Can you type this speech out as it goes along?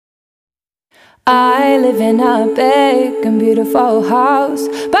I live in a big and beautiful house,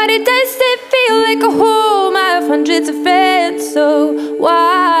 but it doesn't feel like a home. I have hundreds of friends, so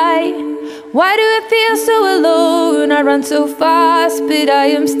why? Why do I feel so alone? I run so fast, but I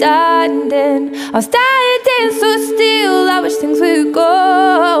am standing. I'm standing so still. I wish things would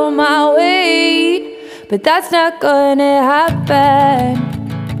go my way, but that's not gonna happen.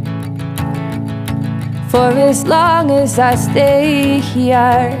 For as long as I stay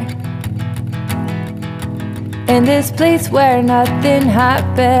here, in this place where nothing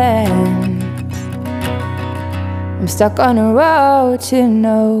happens, I'm stuck on a road to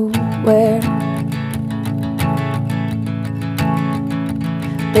nowhere.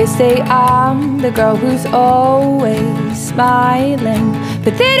 They say I'm the girl who's always smiling,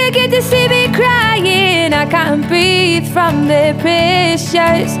 but they don't get to see me crying. I can't breathe from the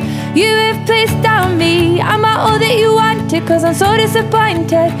pressures you have placed on me. I'm not all that you wanted, cause I'm so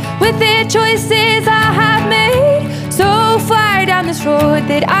disappointed with the choices I have made. So far down this road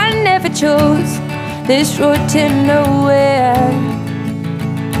that I never chose, this road to nowhere,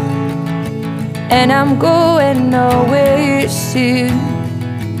 and I'm going nowhere soon.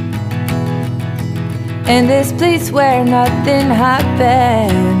 In this place where nothing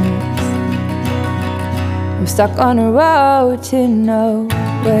happens, I'm stuck on a road to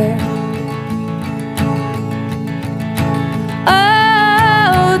nowhere.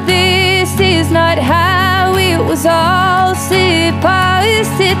 Oh, this is not how it was all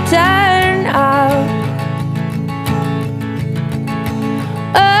supposed to turn out.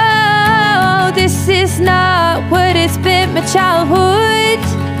 Oh, this is not what I spent my childhood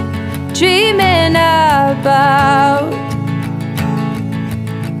dreaming about.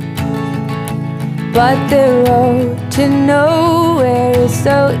 But the road to nowhere is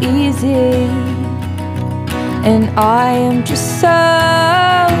so easy, and I am just so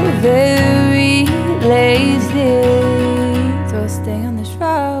very lazy. So I'll stay on this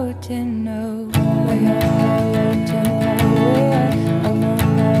road to nowhere.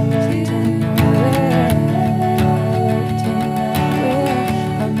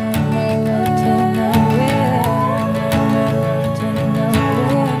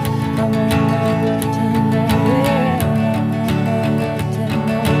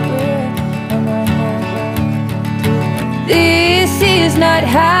 This is not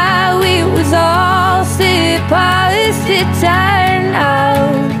how it was all supposed to turn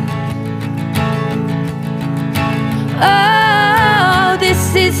out. Oh,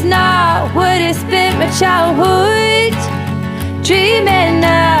 this is not what I spent my childhood dreaming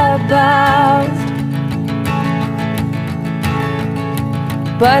about.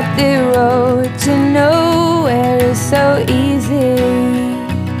 But the road to nowhere is so easy,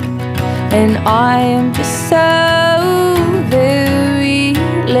 and I am just so very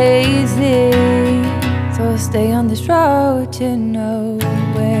lazy. So I'll stay on this road to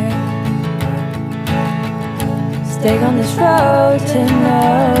nowhere. Stay on this road to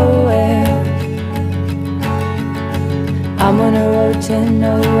nowhere. I'm on a road to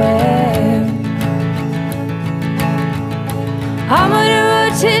nowhere. I'm on a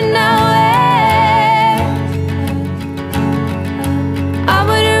road to nowhere. I'm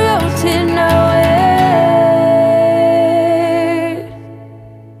on a road to nowhere.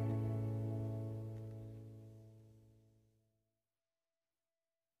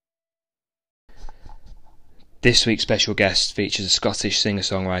 This week's special guest features a Scottish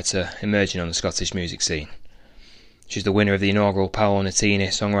singer-songwriter emerging on the Scottish music scene. She's the winner of the inaugural Paolo Nutini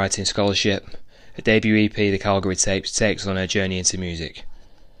Songwriting Scholarship. Her debut EP, The Calgary Tapes, takes us on her journey into music.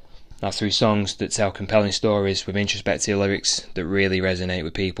 That's through songs that tell compelling stories with introspective lyrics that really resonate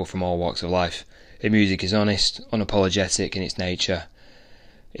with people from all walks of life. Her music is honest, unapologetic in its nature.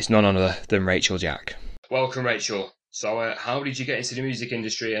 It's none other than Rachel Jack. Welcome, Rachel. So, how did you get into the music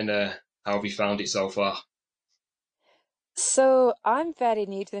industry, and how have you found it so far? So I'm very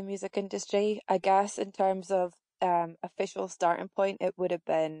new to the music industry. I guess in terms of official starting point, it would have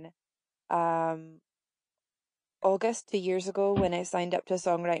been um, August 2 years ago when I signed up to a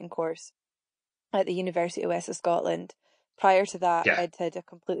songwriting course at the University of West of Scotland. Prior to that, Yeah. I'd had a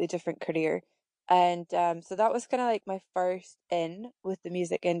completely different career. And so that was kind of like my first in with the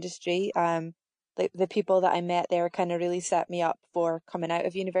music industry. Like the people that I met there kind of really set me up for coming out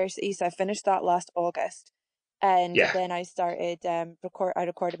of university. So I finished that last August. And Yeah. then I started I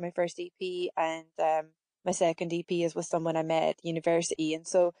recorded my first EP, and my second EP is with someone I met at university. And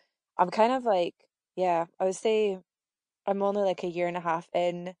so I'm kind of like, yeah, I would say I'm only like a year and a half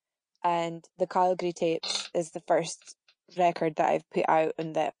in, and the Calgary Tapes is the first record that I've put out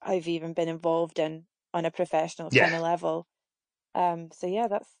and that I've even been involved in on a professional kind Yeah. of level. So yeah,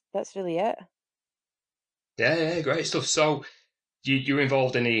 that's really it. Yeah, yeah, great stuff. So you were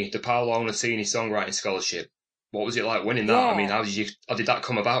involved in the Paolo Nutini songwriting scholarship. What was it like winning that? I mean, Yeah. how did that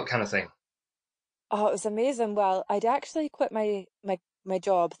come about, kind of thing? Oh, it was amazing. Well, I'd actually quit my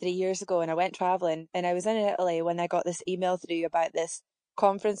job 3 years ago and I went traveling and I was in Italy when I got this email through about this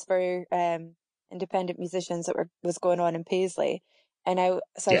conference for independent musicians that was going on in Paisley. And I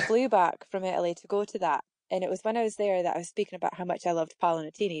Yeah, flew back from Italy to go to that. And it was when I was there that I was speaking about how much I loved Paolo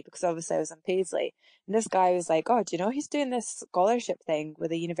Nutini because obviously I was in Paisley. And this guy was like, "Oh, do you know he's doing this scholarship thing with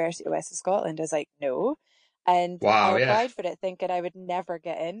the University of West of Scotland?" I was like, "No." And I wow, yeah, applied for it thinking I would never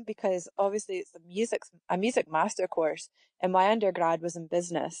get in because obviously it's a music master course and my undergrad was in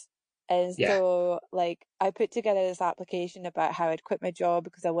business. And yeah, so like I put together this application about how I'd quit my job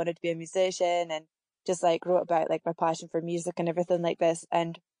because I wanted to be a musician and just like wrote about like my passion for music and everything like this.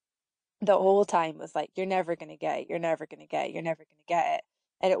 And the whole time was like, "You're never gonna get it, you're never gonna get it, you're never gonna get it."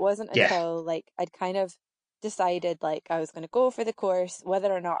 And it wasn't yeah, until like I'd kind of decided like I was gonna go for the course,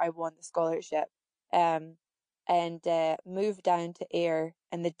 whether or not I won the scholarship, um, and moved down to Ayr.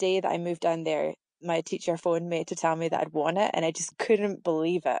 And the day that I moved down there, my teacher phoned me to tell me that I'd won it, and I just couldn't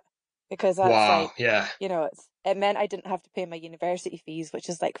believe it because that's wow, like, yeah, it meant I didn't have to pay my university fees, which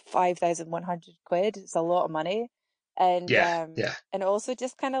is like 5,100 quid. It's a lot of money. yeah, yeah, And also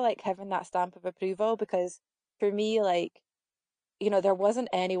just kind of like having that stamp of approval because for me, like, there wasn't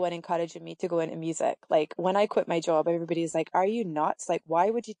anyone encouraging me to go into music. Like when I quit my job, everybody's like, "Are you nuts? Like, why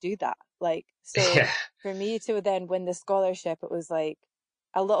would you do that?" Like, so yeah. for me to then win the scholarship, it was like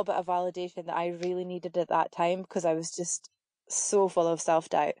a little bit of validation that I really needed at that time because I was just so full of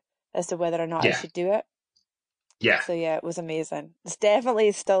self-doubt as to whether or not I Yeah, should do it. yeah. So yeah, it was amazing. It's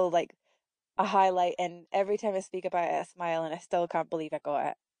definitely still like a highlight, and every time I speak about it, I smile, and I still can't believe I got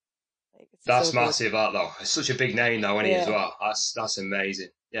it. Like it's so That's good. massive, that though. It's such a big name, though, isn't he, as Yeah. well? That's amazing.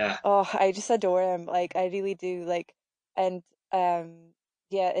 Yeah, Oh, I just adore him. Like I really do. Like, and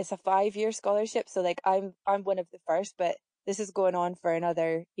yeah, it's a 5 year scholarship. So like I'm one of the first, but this is going on for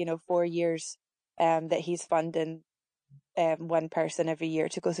another, 4 years. That he's funding one person every year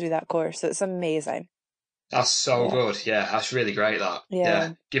to go through that course. So it's amazing. that's so Yeah. good. Yeah, that's really great. That. Yeah,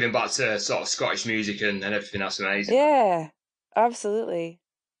 Yeah. giving back to sort of Scottish music and everything. That's amazing. Yeah. Absolutely.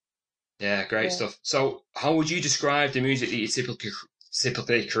 Yeah, great Yeah. stuff. So, how would you describe the music that you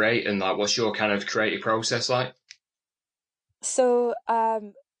typically create, and like, what's your kind of creative process like? So,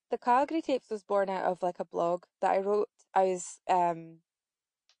 the Calgary Tapes was born out of like a blog that I wrote.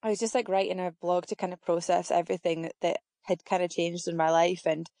 I was just like writing a blog to kind of process everything that had kind of changed in my life.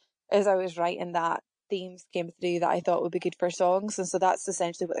 And as I was writing that, themes came through that I thought would be good for songs. And so that's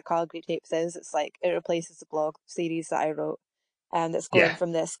essentially what the Calgary Tapes is. It's like it replaces the blog series that I wrote. And it's going Yeah,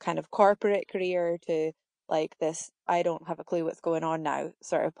 from this kind of corporate career to like this I don't have a clue what's going on now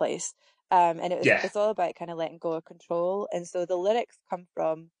sort of place. And yeah, it's all about kind of letting go of control. And so the lyrics come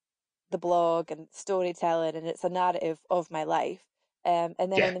from the blog and storytelling, and it's a narrative of my life. And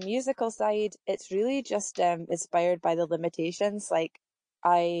then on yeah, the musical side, it's really just inspired by the limitations. Like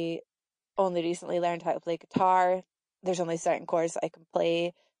I only recently learned how to play guitar. There's only certain chords that I can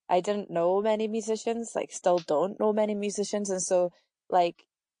play. I didn't know many musicians, like still don't know many musicians, and so like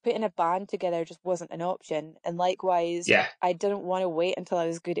putting a band together just wasn't an option. And likewise, yeah, I didn't want to wait until I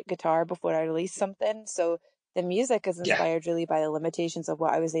was good at guitar before I released something. So the music is yeah, inspired really by the limitations of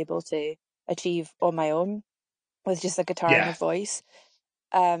what I was able to achieve on my own with just a guitar and a yeah, voice.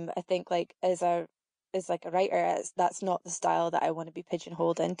 I think like as like a writer, that's not the style that I want to be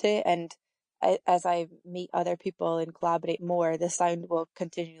pigeonholed into. And as I meet other people and collaborate more, the sound will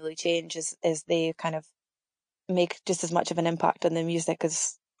continually change as they kind of make just as much of an impact on the music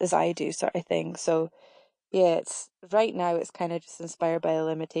as I do, sort of thing. So yeah, it's right now it's kind of just inspired by the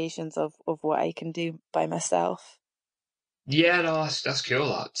limitations of what I can do by myself. yeah. No, that's cool.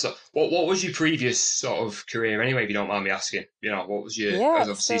 That. So, what was your previous sort of career anyway? If you don't mind me asking, what was your? I Yeah, was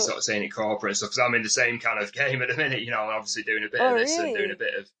obviously so sort of saying it corporate and stuff because I'm in the same kind of game at the minute. And obviously doing a bit oh of this and doing a really?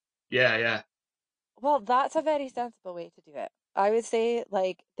 bit of yeah, yeah, Well, that's a very sensible way to do it. I would say,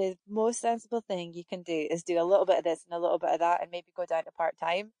 like, the most sensible thing you can do is do a little bit of this and a little bit of that and maybe go down to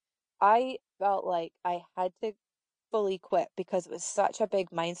part-time. I felt like I had to fully quit because it was such a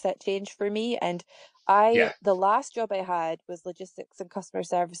big mindset change for me. And yeah, the last job I had was logistics and customer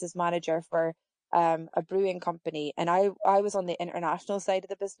services manager for a brewing company. And I was on the international side of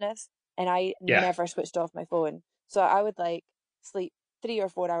the business and I yeah, never switched off my phone. So I would like sleep 3 or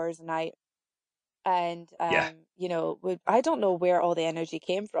 4 hours a night and yeah, I don't know where all the energy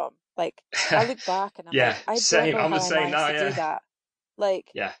came from. Like I look back and I'm yeah. like, I don't Same. know I'm how the I same managed now. to do Yeah, that.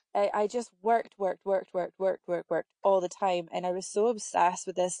 Like, Yeah. I just worked all the time. And I was so obsessed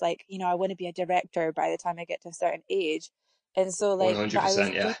with this, like, I want to be a director by the time I get to a certain age. And so, like, but I was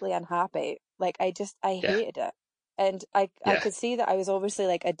 100%. Yeah. deeply unhappy. Like, I Yeah. hated it. And I Yeah. could see that I was obviously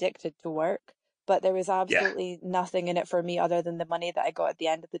like addicted to work, but there was Yeah. absolutely nothing in it for me other than the money that I got at the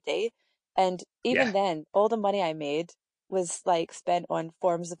end of the day. And Yeah. even then, all the money I made was like spent on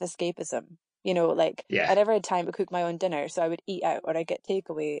forms of escapism. Like I Yeah. never had time to cook my own dinner, so I would eat out or I'd get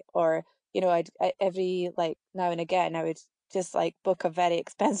takeaway, or every like now and again I would just like book a very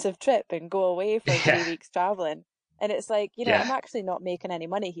expensive trip and go away for Yeah. 3 weeks traveling. And it's like, Yeah. I'm actually not making any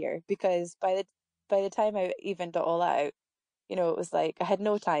money here because by the time I evened it all out, it was like I had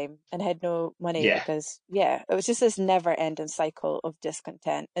no time and had no money Yeah. because, yeah, it was just this never ending cycle of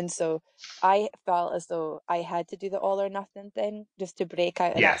discontent. And so I felt as though I had to do the all or nothing thing just to break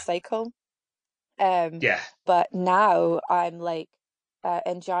out of Yeah. that cycle. Um, Yeah. but now I'm like,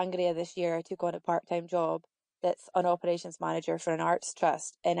 in January of this year, I took on a part-time job that's an operations manager for an arts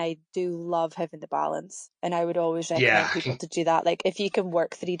trust, and I do love having the balance. And I would always Yeah. recommend people to do that. Like, if you can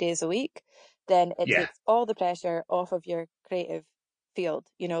work 3 days a week, then it Yeah. takes all the pressure off of your creative field.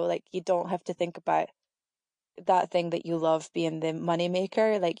 Like you don't have to think about that thing that you love being the money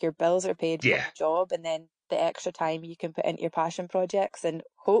maker. Like your bills are paid from Yeah. the job, and then the extra time you can put into your passion projects and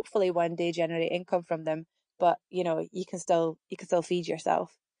hopefully one day generate income from them. But you can still feed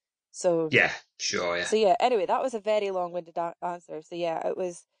yourself. So Yeah. Sure. Yeah. so yeah, anyway, that was a very long-winded answer. So yeah,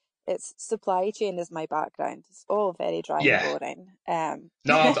 it's supply chain is my background. It's all very dry and Yeah. boring.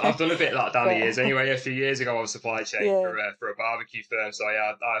 No, I've done a bit of that down the But years. Anyway, a few years ago, I was supply chain yeah, for a barbecue firm. So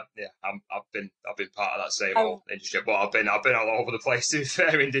yeah, I've been part of that same I old industry. But I've been all over the place to be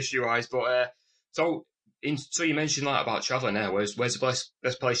fair, industry wise. But so you mentioned that about traveling. There, where's the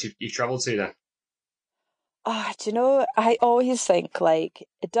best place you've travelled to then? do you know, I always think like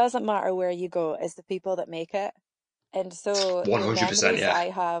it doesn't matter where you go, it's the people that make it. And so One the hundred percent. memories that Yeah. I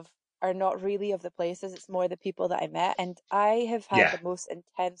have are not really of the places, it's more the people that I met. And I have had Yeah. the most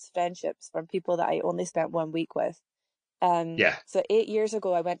intense friendships from people that I only spent 1 week with. Yeah. So 8 years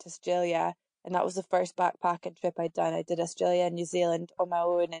ago, I went to Australia, and that was the first backpacking trip I'd done. I did Australia and New Zealand on my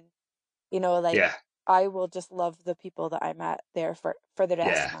own, and like Yeah. I will just love the people that I met there for the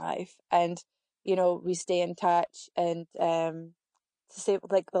rest of Yeah. my life. And we stay in touch. And to say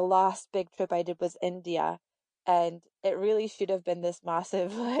like the last big trip I did was India, and it really should have been this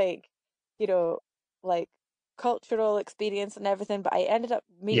massive like you know like cultural experience and everything, but I ended up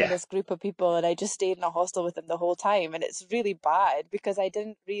meeting Yeah. this group of people and I just stayed in a hostel with them the whole time, and it's really bad because I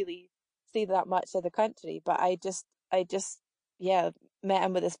didn't really see that much of the country, but I just yeah, met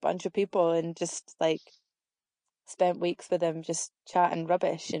him with this bunch of people and just like spent weeks with them just chatting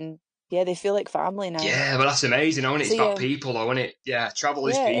rubbish, and yeah, they feel like family now. Yeah. But that's amazing. I want it. So It's about yeah, people. I want it. Yeah. Travel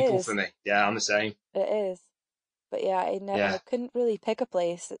is yeah, it people for is. me. Yeah. I'm the same. It is. But yeah, I Yeah. couldn't really pick a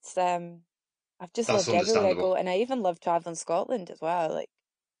place. I've just That's loved everywhere I understandable. go, and I even love traveling Scotland as well. Like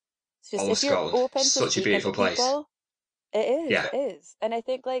it's I just love if you're Scotland. open to Such a speaking to beautiful place. people, it Yeah. is. And I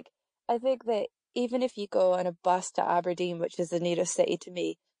think that even if you go on a bus to Aberdeen, which is the nearest city to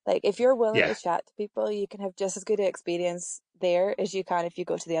me, like if you're willing Yeah. to chat to people, you can have just as good an experience there as you can if you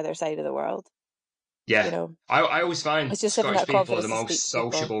go to the other side of the world. Yeah. You know, I always find it's just having Scottish that people are the confidence to speak most to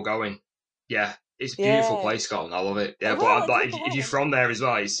people. sociable going. Yeah. It's a beautiful Yeah. place, Scotland. I love it. Yeah, but Well, like don't get me if you're wrong. from there as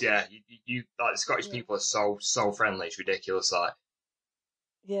well, it's yeah, you like the Scottish Yeah. people are so friendly. It's ridiculous. Like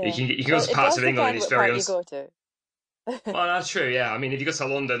Yeah. you can go Well, to it parts does of England and depend it's what very part you go to. well, that's true. Yeah, I mean, if you go to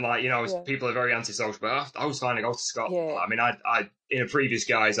London, like Yeah. people are very antisocial. But I was fine to go to Scotland. Yeah. I mean, I in a previous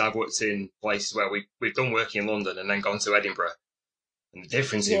guys, I've worked in places where we've done work in London and then gone to Edinburgh, and the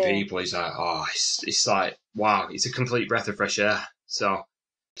difference in Yeah. people is like, oh, it's like wow, it's a complete breath of fresh air. So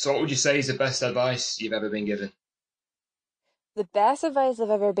what would you say is the best advice you've ever been given? The best advice I've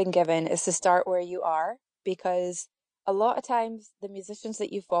ever been given is to start where you are, because a lot of times the musicians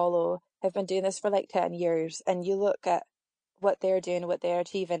that you follow have been doing this for like 10 years, and you look at what they're doing, what they're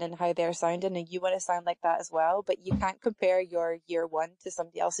achieving, and how they're sounding, and you want to sound like that as well, but you can't compare your year one to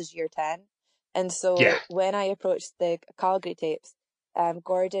somebody else's year 10. And Yeah, so when I approached the Calgary tapes,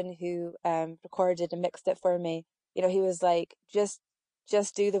 Gordon, who recorded and mixed it for me, he was like, just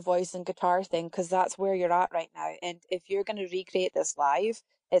do the voice and guitar thing because that's where you're at right now. And if you're going to recreate this live,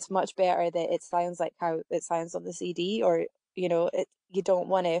 it's much better that it sounds like how it sounds on the CD, or you don't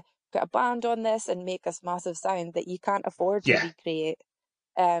want to put a band on this and make this massive sound that you can't afford to yeah, recreate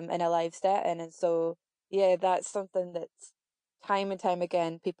in a live setting. And so yeah, that's something that's time and time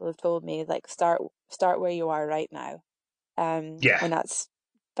again people have told me, like start where you are right now. yeah. And that's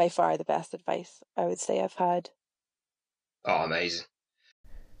by far the best advice I would say I've had. Oh, amazing.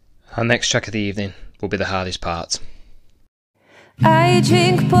 Our next track of the evening will be the hardest part. I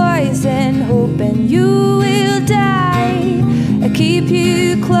drink poison, hoping you will die. I keep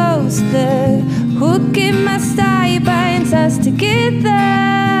you close, the hook in my side binds us together.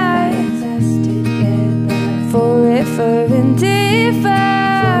 Forever and ever.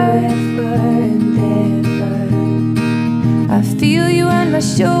 I feel you on my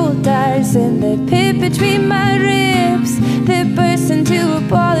shoulders and the pit between my ribs that bursts into a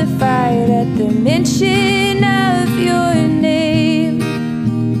ball of fire at the mention of your name.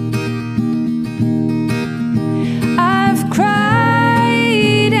 I've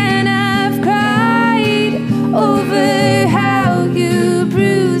cried and I've cried over how you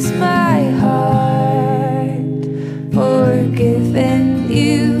bruised my heart. Forgiving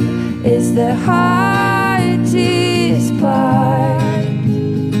you is the hardest part.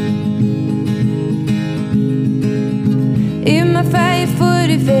 In my fight for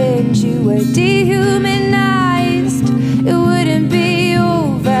revenge, you were dehumanized. It wouldn't be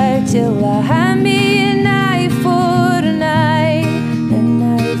over till I had me a knife for tonight, a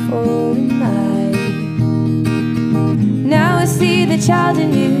knife for tonight. Now I see the child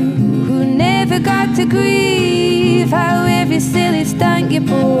in you who never got to grieve. How every silly stunt you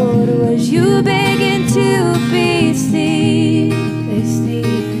pulled was you begging to be seen. They see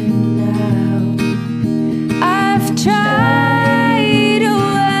you now. I've tried,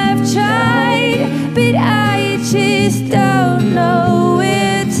 oh I've tried, but I just don't know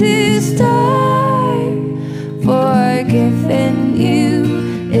where to start. Forgiving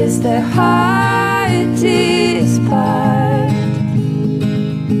you is the hardest part.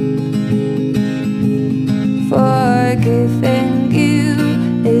 Forgiving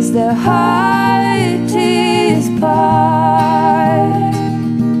you is the hardest part.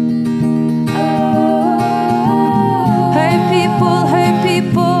 Oh, hurt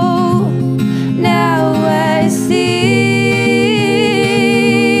people, now I see.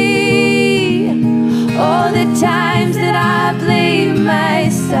 All the times that I blame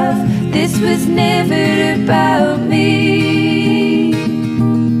myself, this was never about me.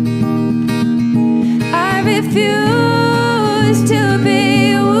 I refuse to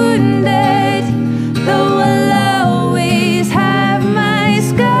be wounded, though I'll always have my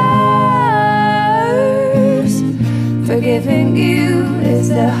scars. Forgiving you is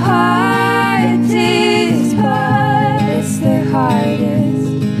the hardest part. It's the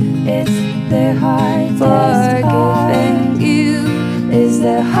hardest. It's the hardest. Forgiving you is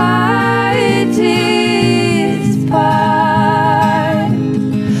the hardest part.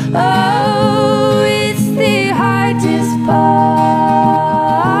 Oh, it's the hardest part.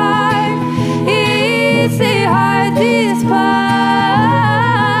 It's the hardest part.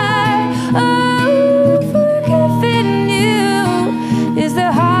 Oh, forgiving you is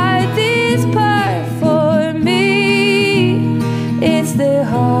the hardest part for me. It's the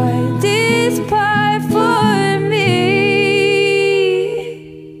hardest part for me.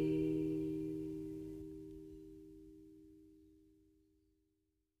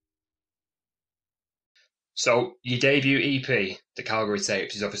 So, your debut EP, The Calgary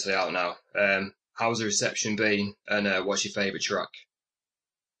Tapes, is obviously out now. How's the reception been, and what's your favourite track?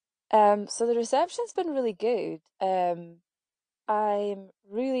 So the reception's been really good. I'm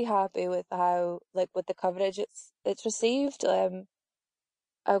really happy with how, like, with the coverage it's received.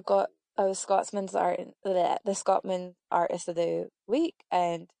 I was the Scotsman Artist of the Week,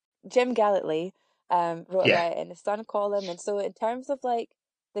 and Jim Gallatly wrote Yeah, about it in his Sun column. And so in terms of like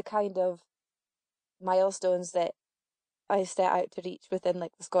the kind of milestones that I set out to reach within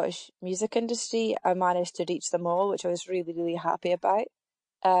like the Scottish music industry, I managed to reach them all, which I was really, really happy about.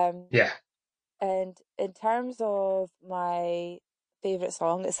 Um, yeah, and in terms of my favorite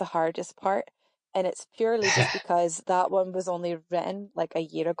song, it's the hardest part. And it's purely just because that one was only written like a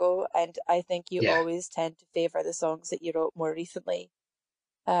year ago. And I think you yeah, always tend to favor the songs that you wrote more recently.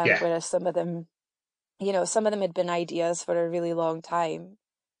 yeah, Whereas some of them, some of them had been ideas for a really long time.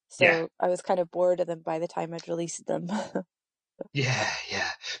 yeah, So I was kind of bored of them by the time I'd released them. yeah.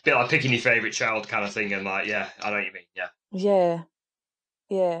 Bit like picking your favourite child kind of thing, and like, yeah, I know what you mean. Yeah, Yeah,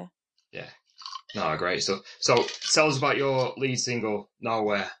 yeah. yeah. No, great. So tell us about your lead single,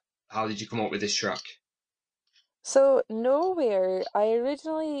 Nowhere. How did you come up with this track? So Nowhere, I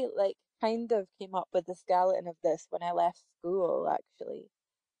originally like kind of came up with the skeleton of this when I left school, actually.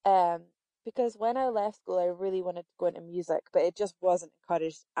 Um, because when I left school, I really wanted to go into music, but it just wasn't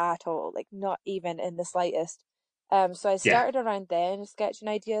encouraged at all, like not even in the slightest. So I Yeah, started around then sketching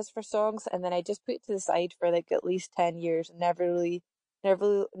ideas for songs, and then I just put it to the side for like at least 10 years and never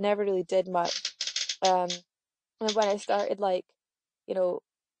really did much. Um, and when I started like, you know,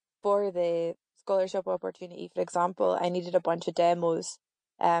 for the scholarship opportunity, for example, I needed a bunch of demos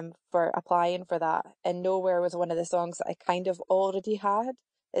for applying for that, and Nowhere was one of the songs that I kind of already had.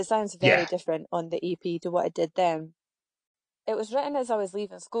 It sounds very Yeah. different on the EP to what I did then. It was written as I was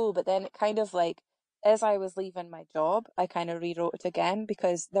leaving school, but then it kind of like as I was leaving my job, I kind of rewrote it again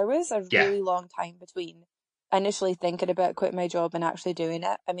because there was a Yeah. really long time between initially thinking about quitting my job and actually doing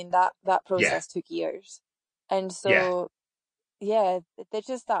it. I mean that Yeah. process took years. And Yeah. so yeah, there's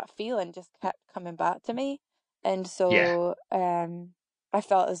just that feeling just kept coming back to me. And Yeah. so I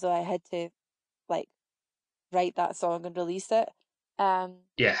felt as though I had to like write that song and release it. Um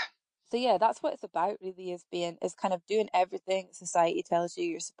Yeah. so yeah, that's what it's about really is kind of doing everything society tells you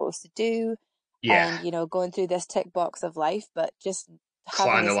you're supposed to do Yeah. and going through this tick box of life, but just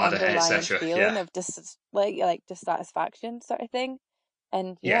having Climb the this ladder, underlying etc. feeling Yeah. of like dissatisfaction sort of thing.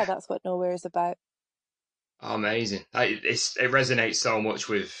 And yeah, Yeah. that's what Nowhere is about. Amazing. It resonates so much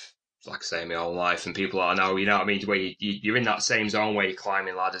with, like I say, my whole life and people I know. You know what I mean? Where you're in that same zone where you're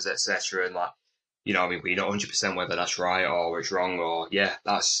climbing ladders, etc. And like, you know what I mean? We're not 100% whether that's right or it's wrong or yeah,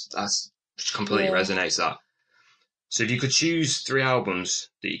 that's completely Yeah, resonates that. So if you could choose three albums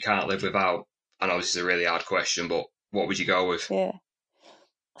that you can't live without, I know this is a really hard question, but what would you go with? yeah.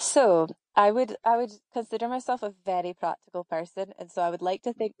 So I would consider myself a very practical person, and so I would like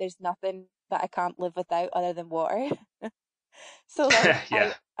to think there's nothing that I can't live without other than water. So like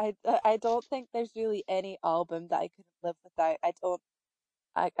Yeah. I don't think there's really any album that I couldn't live without.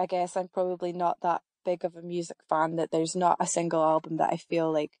 I guess I'm probably not that big of a music fan that there's not a single album that I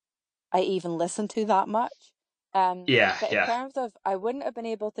feel like I even listen to that much. Yeah. But in Yeah. terms of I wouldn't have been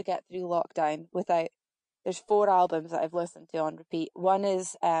able to get through lockdown without there's four albums that I've listened to on repeat. One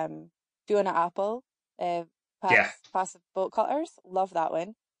is Fiona Apple, Yeah. Passive Bolt Cutters. Love that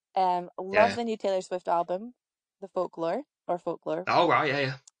one. Love Yeah. the new Taylor Swift album, The Folklore or Folklore. Oh, right. Yeah.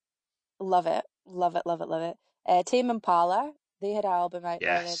 Yeah. Love it. Love it, love it, love it. Tame Impala, they had an album out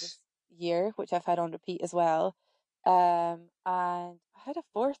earlier Yes. this year, which I've had on repeat as well. And I had a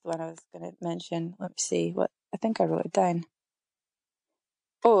fourth one I was going to mention. Let me see what I think I wrote it down.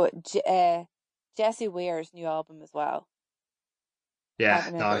 Oh, Jessie Ware's new album as well. Yeah.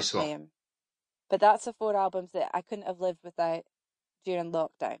 Can't remember Nice its one. name, but that's the four albums that I couldn't have lived without during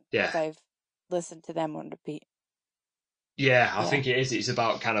lockdown Yeah. because I've listened to them on repeat. Yeah, I Yeah. think it is. It's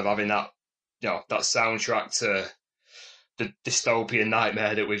about kind of having that, that soundtrack to the dystopian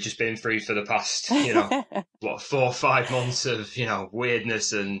nightmare that we've just been through for the past, what, 4 or 5 months of,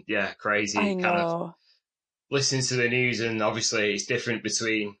 weirdness and yeah, I crazy kind of know. listening to the news. And obviously it's different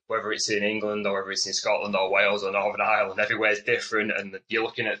between whether it's in England or whether it's in Scotland or Wales or Northern Ireland. Everywhere's different. And you're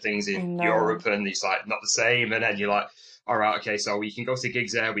looking at things I in know. Europe and it's like not the same. And then you're like, all right, okay, so we can go to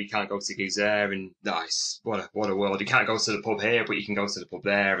gigs there, we can't go to gigs there, and nice, what a world. You can't go to the pub here, but you can go to the pub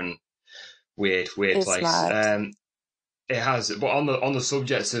there, and weird It's place. mad. It has. But on the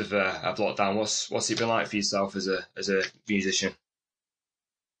subject of lockdown, what's it been like for yourself as a musician?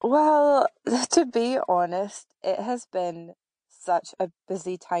 Well, to be honest, it has been such a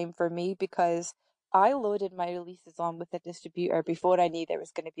busy time for me because I loaded my releases on with a distributor before I knew there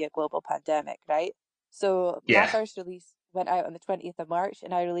was going to be a global pandemic, right? So my Yeah, first release went out on the 20th of March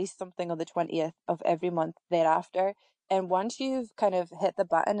and I released something on the 20th of every month thereafter. And once you've kind of hit the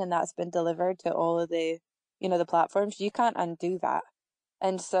button and that's been delivered to all of the platforms, you can't undo that.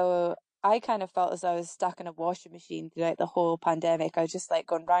 And so I kind of felt as though I was stuck in a washing machine throughout the whole pandemic. I was just like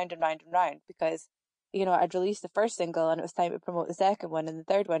going round and round and round because, I'd released the first single and it was time to promote the second one and the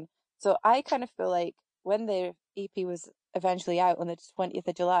third one. So I kind of feel like when the EP was eventually out on the 20th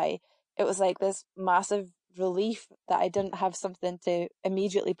of July, it was like this massive relief that I didn't have something to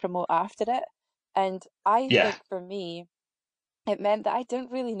immediately promote after it. And I yeah, think for me, it meant that I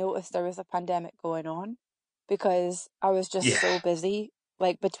didn't really notice there was a pandemic going on because I was just yeah, so busy,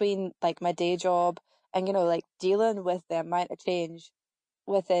 like between like my day job and like dealing with the amount of change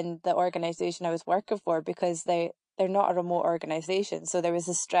within the organization I was working for because they're not a remote organization. So there was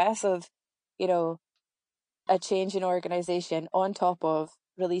the stress of, you know, a change in organization on top of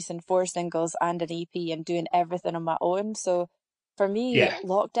releasing four singles and an EP and doing everything on my own. So for me, yeah,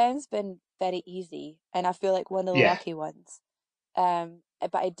 lockdown's been very easy and I feel like one of the yeah, lucky ones.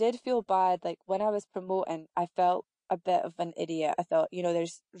 But I did feel bad, like when I was promoting, I felt a bit of an idiot. I thought,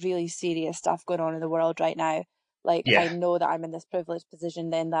 there's really serious stuff going on in the world right now. Like, I yeah, know that I'm in this privileged position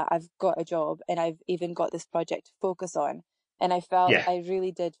then that I've got a job and I've even got this project to focus on. And yeah, I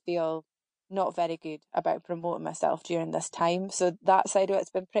really did feel not very good about promoting myself during this time. So that side of it's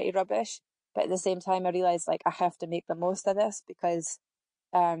been pretty rubbish. But at the same time, I realized like I have to make the most of this because,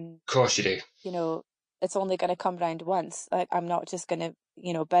 um, of course you do. you know, it's only going to come round once. Like I'm not just going to,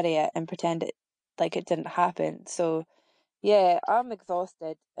 bury it and pretend it like it didn't happen. So yeah, I'm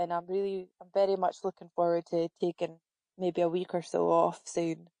exhausted and I'm very much looking forward to taking maybe a week or so off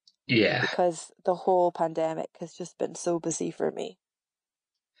soon Yeah, because the whole pandemic has just been so busy for me.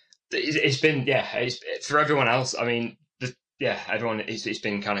 it's been it's for everyone else. I mean, everyone it's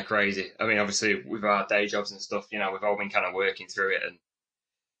been kind of crazy. I mean, obviously with our day jobs and stuff, we've all been kind of working through it, and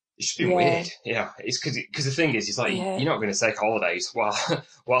it's just been Yeah, weird. It's because the thing is, it's like yeah, you're not going to take holidays while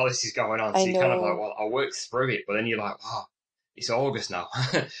while this is going on. I So you're kind of like, know, well, I'll work through it, but then you're like, oh, it's August now,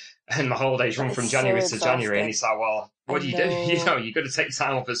 and my holidays but run it's from so January to January, and exhausting. it's like, well, I what do you do? know, You've got to take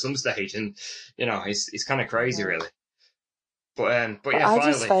time off at some stage, and it's kind of I crazy, know. really. But But yeah, I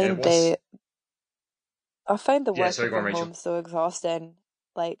just finally, find I find the yeah. working Sorry, go on, from Rachel. home so exhausting.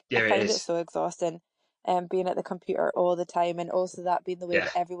 Like, I Yeah, it find it is. so exhausting, being at the computer all the time, and also that being the way Yeah,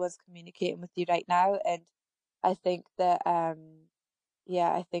 that everyone's communicating with you right now. And I think that,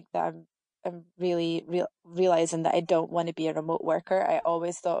 yeah, I think that I'm really realizing that I don't want to be a remote worker. I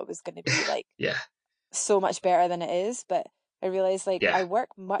always thought it was going to be like yeah, so much better than it is, but I realize like yeah. I work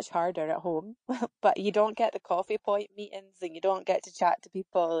much harder at home, but you don't get the coffee point meetings and you don't get to chat to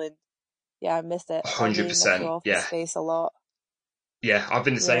people and yeah, I miss it. I really miss the 100%. office Yeah. space a lot. Yeah, I've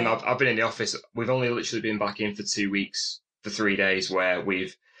been the same. Yeah. I've been in the office. We've only literally been back in for 2 weeks, for 3 days, where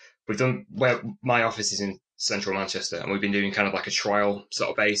we've done where my office is in central Manchester, and we've been doing kind of like a trial sort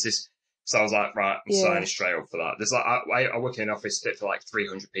of basis. So I was like, right, I'm signing Yeah. straight up for that. There's like I work in an office fit for like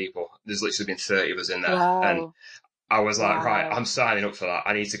 300 people. There's literally been 30 of us in there, and Wow. I was like, right, Wow. I'm signing up for that.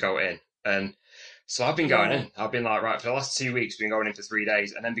 I need to go in, and so I've been going Yeah. in. I've been like, right, for the last 2 weeks, been going in for 3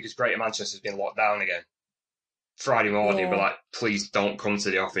 days, and then because Greater Manchester's been locked down again. Friday morning, we're Yeah. like, please don't come to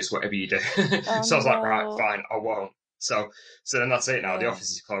the office, whatever you do. Oh So I was like, right, no. fine, I won't. So then that's it now. The Yeah.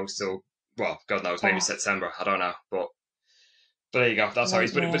 office is closed till, well, God knows, maybe Oh, September. I don't know. But there you go. That's how it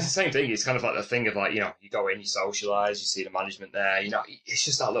is. But it's the nightmare. same thing. It's kind of like the thing of like, you go in, you socialise, you see the management there. It's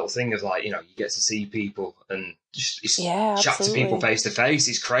just that little thing of like, you get to see people and just it's Yeah, chat to people absolutely. face to face.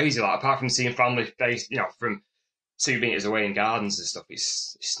 It's crazy. Like apart from seeing family face, from 2 meters away in gardens and stuff,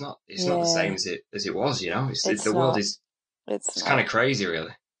 it's not the same Yeah. as it was. It's The world not. is It's it's kind not. of crazy,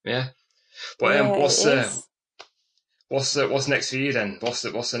 really. Yeah. But Yeah, it is. what's next for you then? What's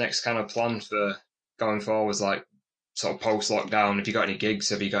the next kind of plan for going forwards? Like sort of post lockdown. Have you got any gigs?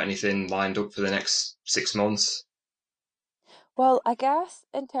 Have you got anything lined up for the next 6 months? Well, I guess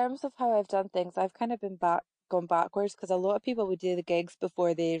in terms of how I've done things, I've kind of been gone backwards because a lot of people would do the gigs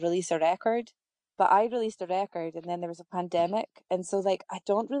before they release a record. But I released a record and then there was a pandemic. And so like I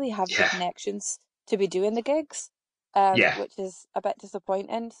don't really have the Yeah, connections to be doing the gigs, yeah, which is a bit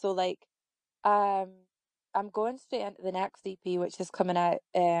disappointing. So like um I'm going straight into the next EP which is coming out.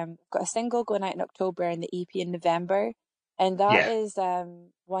 I've got a single going out in October and the EP in November. And that yeah, is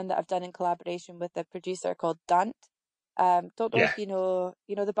one that I've done in collaboration with a producer called Dunt. Don't know yeah, if you know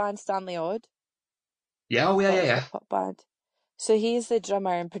the band Stanley Odd, yeah. Oh yeah, yeah, Scottish yeah, hip hop band. So he's the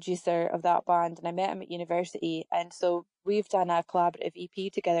drummer and producer of that band, and I met him at university, and so we've done a collaborative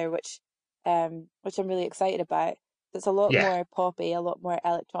EP together, which I'm really excited about. It's a lot yeah, more poppy, a lot more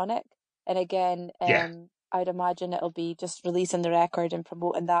electronic, and again, yeah, I'd imagine it'll be just releasing the record and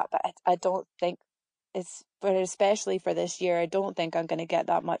promoting that, but I don't think it's for especially for this year. I don't think I'm going to get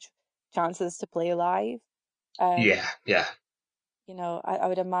that much chances to play live. yeah, Um, yeah, I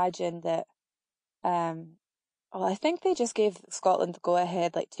would imagine that um well, I think they just gave Scotland the go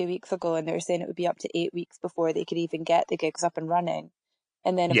ahead like 2 weeks ago and they were saying it would be up to 8 weeks before they could even get the gigs up and running.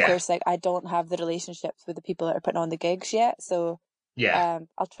 And then of yeah, course like I don't have the relationships with the people that are putting on the gigs yet, so yeah,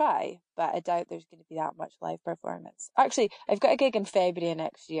 I'll try, but I doubt there's going to be that much live performance. Actually, I've got a gig in February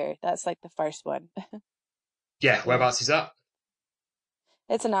next year. That's like the first one. yeah. Yeah. Whereabouts is that?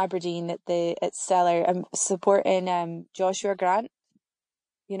 It's in Aberdeen at the at Cellar. I'm supporting Joshua Grant,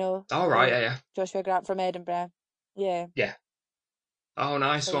 Oh right, the yeah, yeah, Joshua Grant from Edinburgh. Yeah. yeah. Oh,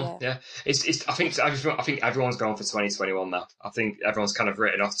 nice So one. yeah. Yeah, I think everyone's gone for 2021 now. I think everyone's kind of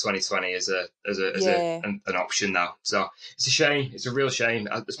written off 2020 as Yeah, an option now. So it's a shame. It's a real shame,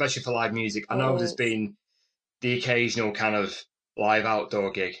 especially for live music. I it know there's is. been the occasional kind of live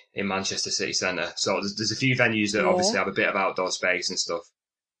outdoor gig in Manchester City Centre. So there's a few venues that Yeah. obviously have a bit of outdoor space and stuff.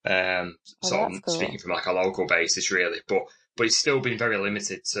 Oh, Sort that's of speaking cool. from like a local basis, really, but it's still been very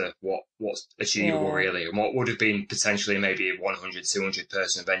limited to what's achievable, Yeah. really, and what would have been potentially maybe 100, 200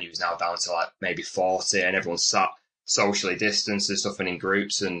 person venues now down to like maybe 40, and everyone's sat socially distanced and stuff and in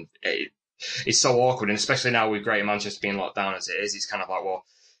groups, and it's so awkward, and especially now with Greater Manchester being locked down as it is, it's kind of like, well,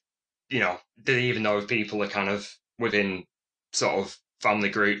 do they even know if people are kind of within sort of family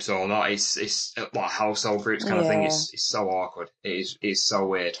groups or not. It's like household groups kind of thing. It's so awkward. It's so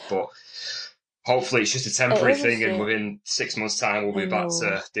weird. But hopefully it's just a temporary thing, and within 6 months' time we'll be back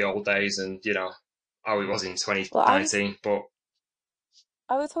to the old days and how it was in 2019. But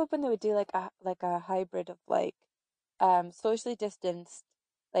I was hoping they would do like a hybrid of like socially distanced,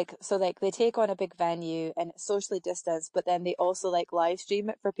 like they take on a big venue and it's socially distanced, but then they also like live stream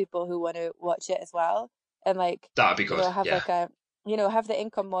it for people who want to watch it as well, and like that'd be good. Have like a have the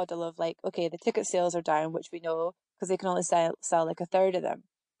income model of like, okay, the ticket sales are down, which we know because they can only sell like a third of them,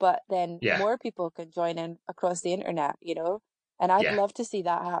 but then more people can join in across the internet, and I'd love to see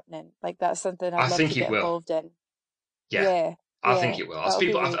that happening. Like that's something I'd love to get involved in. I think it will. I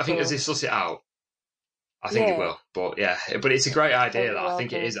think as they suss it out, I think it will. But but it's a great idea. I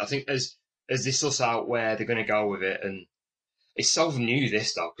think it is. I think as they suss out where they're going to go with it, and it's so new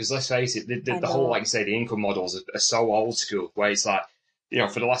this though, because let's face it, the whole, like you say, the income models are so old school. Where it's like,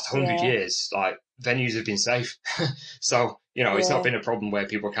 for the last 100 years, like venues have been safe, so it's not been a problem where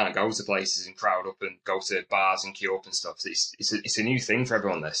people can't go to places and crowd up and go to bars and queue up and stuff. It's a new thing for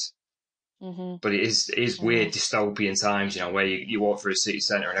everyone. This. Mm-hmm. But it is weird dystopian times, where you walk through a city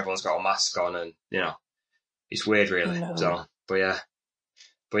centre and everyone's got a mask on, and it's weird, really. So, but yeah,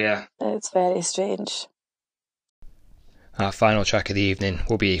 it's very strange. Our final track of the evening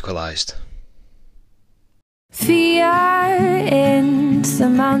will be Equalised. Fear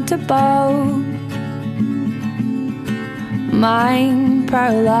insurmountable, mind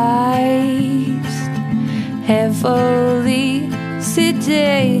paralyzed, heavily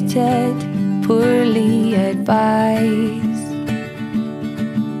sedated, poorly advised.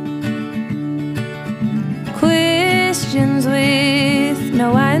 Questions with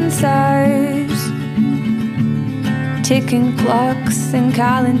no answers, ticking clocks and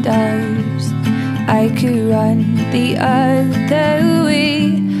calendars. I could run the other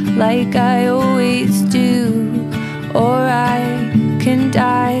way like I always do, or I can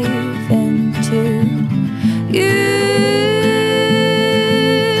dive into you.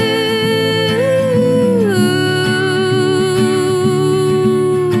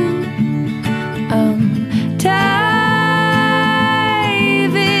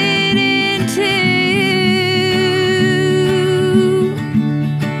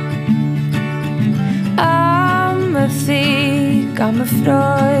 I'm a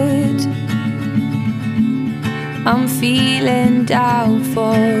fraud. I'm feeling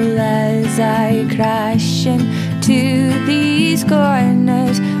doubtful as I crash into these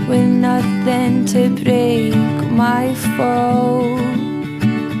corners with nothing to break my fall.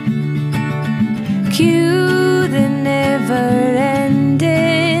 Cue the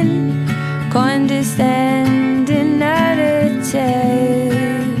never-ending, condescending narrative.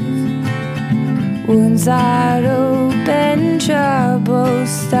 Wounds are open, trouble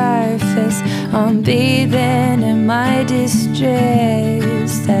surface. I'm bathing in my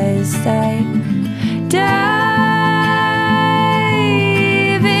distress as I dive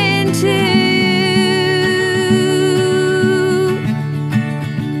into you.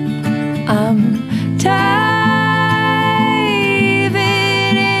 I'm diving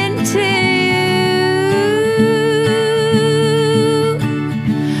into you.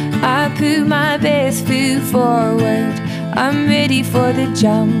 I put my best foot forward. I'm ready for the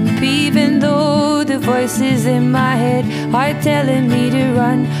jump, even though the voices in my head are telling me to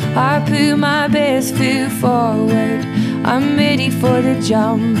run. I put my best foot forward. I'm ready for the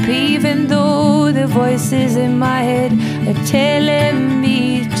jump, even though the voices in my head are telling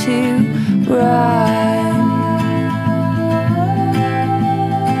me to run.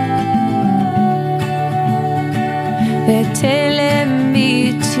 They're telling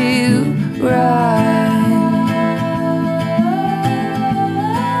me to run.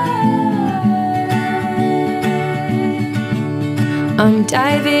 I'm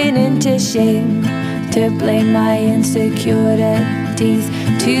diving into shame, to blame my insecurities,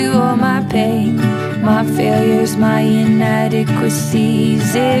 to all my pain, my failures, my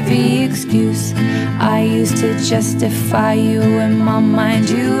inadequacies, every excuse I used to justify you. In my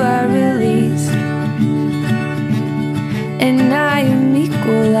mind you are released, and I am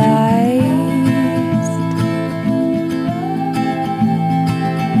equalized.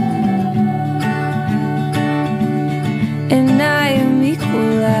 And I am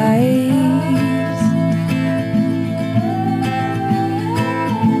equalized.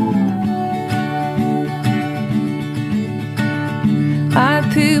 I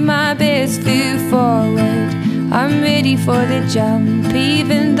put my best foot forward. I'm ready for the jump,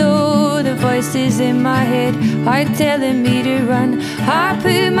 even though the voices in my head are telling me to run. I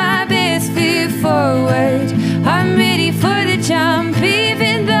put